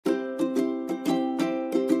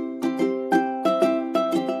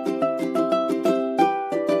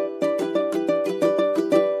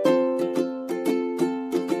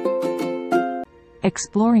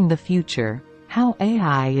Exploring the future, how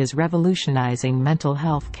AI is revolutionizing mental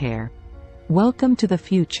health care. Welcome to the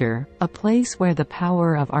future, a place where the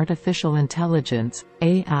power of artificial intelligence,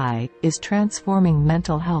 AI, is transforming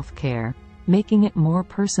mental health care, making it more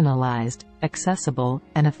personalized, accessible,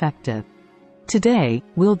 and effective. Today,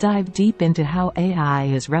 we'll dive deep into how AI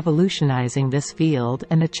is revolutionizing this field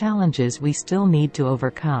and the challenges we still need to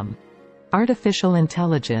overcome. Artificial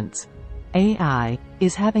intelligence, AI,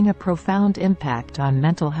 is having a profound impact on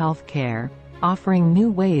mental health care, offering new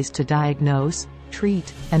ways to diagnose,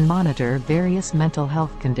 treat, and monitor various mental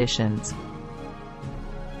health conditions.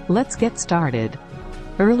 Let's get started.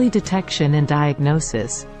 Early detection and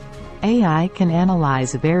diagnosis. AI can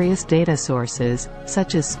analyze various data sources,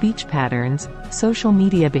 such as speech patterns, social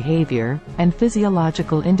media behavior, and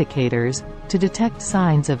physiological indicators, to detect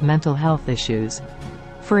signs of mental health issues.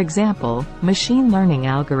 For example, machine learning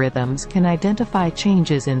algorithms can identify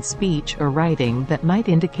changes in speech or writing that might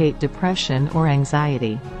indicate depression or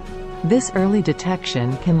anxiety. This early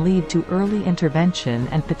detection can lead to early intervention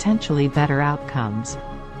and potentially better outcomes.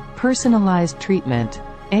 Personalized treatment.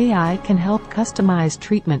 AI can help customize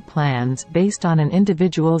treatment plans based on an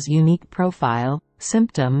individual's unique profile,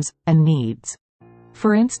 symptoms, and needs.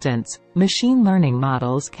 For instance, machine learning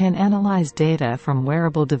models can analyze data from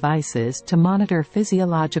wearable devices to monitor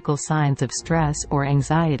physiological signs of stress or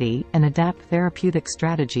anxiety and adapt therapeutic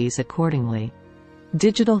strategies accordingly.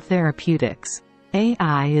 Digital therapeutics.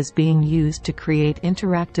 AI is being used to create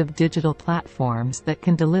interactive digital platforms that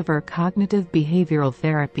can deliver cognitive behavioral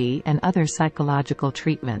therapy and other psychological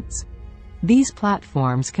treatments. These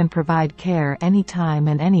platforms can provide care anytime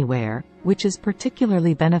and anywhere, which is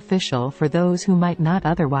particularly beneficial for those who might not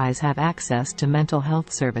otherwise have access to mental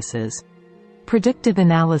health services. Predictive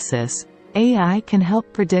analysis. AI can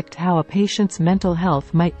help predict how a patient's mental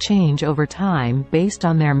health might change over time based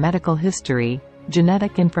on their medical history,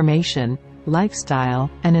 genetic information, lifestyle,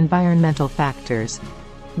 and environmental factors.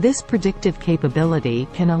 This predictive capability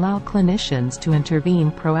can allow clinicians to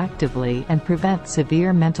intervene proactively and prevent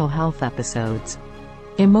severe mental health episodes.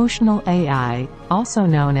 Emotional AI, also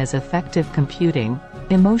known as affective computing,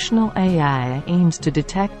 emotional AI aims to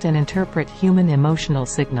detect and interpret human emotional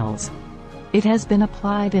signals. It has been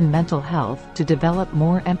applied in mental health to develop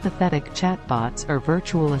more empathetic chatbots or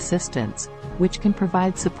virtual assistants, which can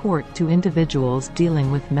provide support to individuals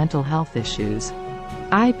dealing with mental health issues.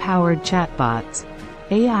 AI-powered chatbots.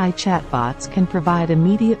 AI chatbots can provide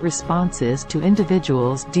immediate responses to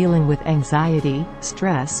individuals dealing with anxiety,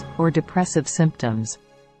 stress, or depressive symptoms.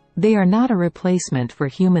 They are not a replacement for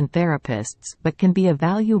human therapists, but can be a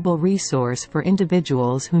valuable resource for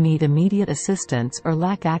individuals who need immediate assistance or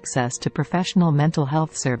lack access to professional mental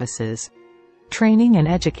health services. Training and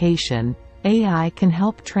education. AI can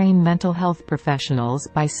help train mental health professionals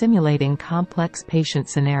by simulating complex patient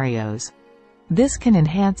scenarios. This can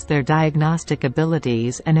enhance their diagnostic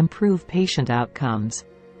abilities and improve patient outcomes.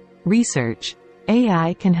 Research.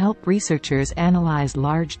 AI can help researchers analyze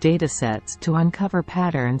large datasets to uncover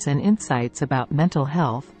patterns and insights about mental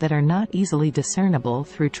health that are not easily discernible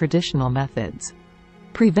through traditional methods.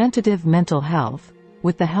 Preventative mental health.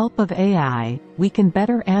 With the help of AI, we can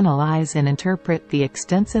better analyze and interpret the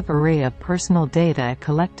extensive array of personal data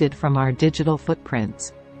collected from our digital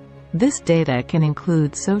footprints. This data can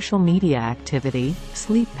include social media activity,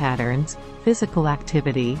 sleep patterns, physical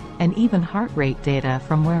activity, and even heart rate data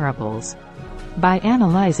from wearables. By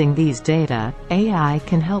analyzing these data, AI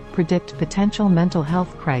can help predict potential mental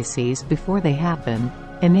health crises before they happen,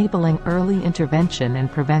 enabling early intervention and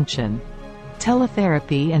prevention.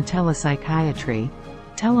 Teletherapy and telepsychiatry.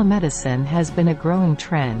 Telemedicine has been a growing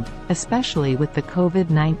trend, especially with the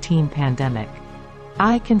COVID-19 pandemic.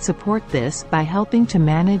 AI can support this by helping to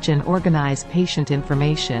manage and organize patient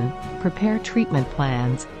information, prepare treatment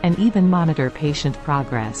plans, and even monitor patient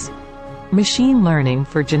progress. Machine learning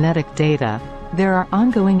for genetic data. There are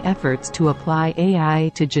ongoing efforts to apply AI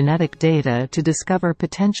to genetic data to discover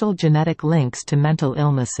potential genetic links to mental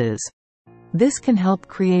illnesses. This can help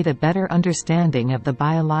create a better understanding of the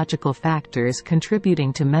biological factors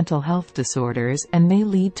contributing to mental health disorders and may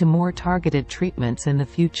lead to more targeted treatments in the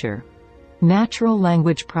future. Natural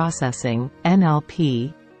language processing,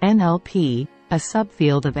 NLP. NLP, a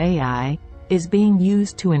subfield of AI, is being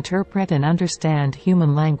used to interpret and understand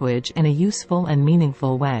human language in a useful and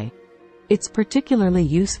meaningful way. It's particularly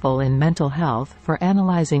useful in mental health for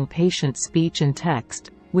analyzing patient speech and text,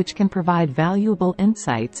 which can provide valuable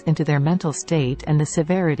insights into their mental state and the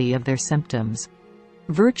severity of their symptoms.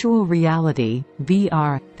 Virtual reality,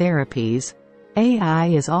 VR, therapies. AI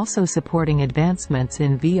is also supporting advancements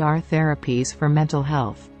in VR therapies for mental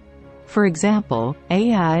health. For example,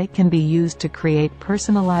 AI can be used to create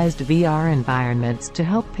personalized VR environments to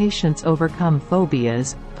help patients overcome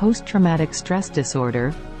phobias, post-traumatic stress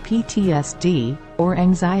disorder, PTSD, or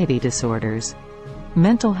anxiety disorders.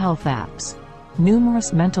 Mental health apps.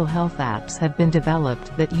 Numerous mental health apps have been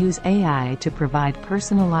developed that use AI to provide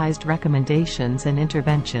personalized recommendations and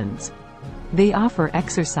interventions. They offer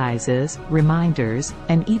exercises, reminders,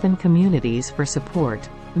 and even communities for support,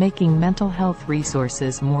 making mental health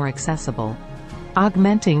resources more accessible.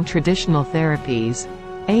 Augmenting traditional therapies.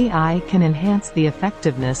 AI can enhance the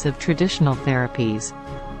effectiveness of traditional therapies.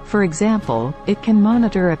 For example, it can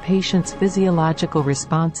monitor a patient's physiological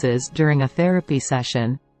responses during a therapy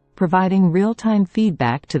session, providing real-time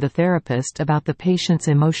feedback to the therapist about the patient's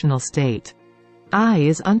emotional state. AI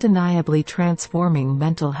is undeniably transforming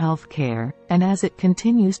mental health care, and as it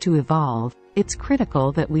continues to evolve, it's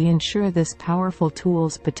critical that we ensure this powerful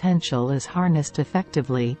tool's potential is harnessed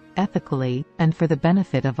effectively, ethically, and for the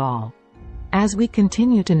benefit of all. As we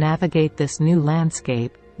continue to navigate this new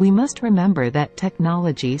landscape, we must remember that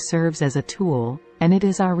technology serves as a tool, and it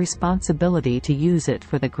is our responsibility to use it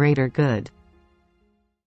for the greater good.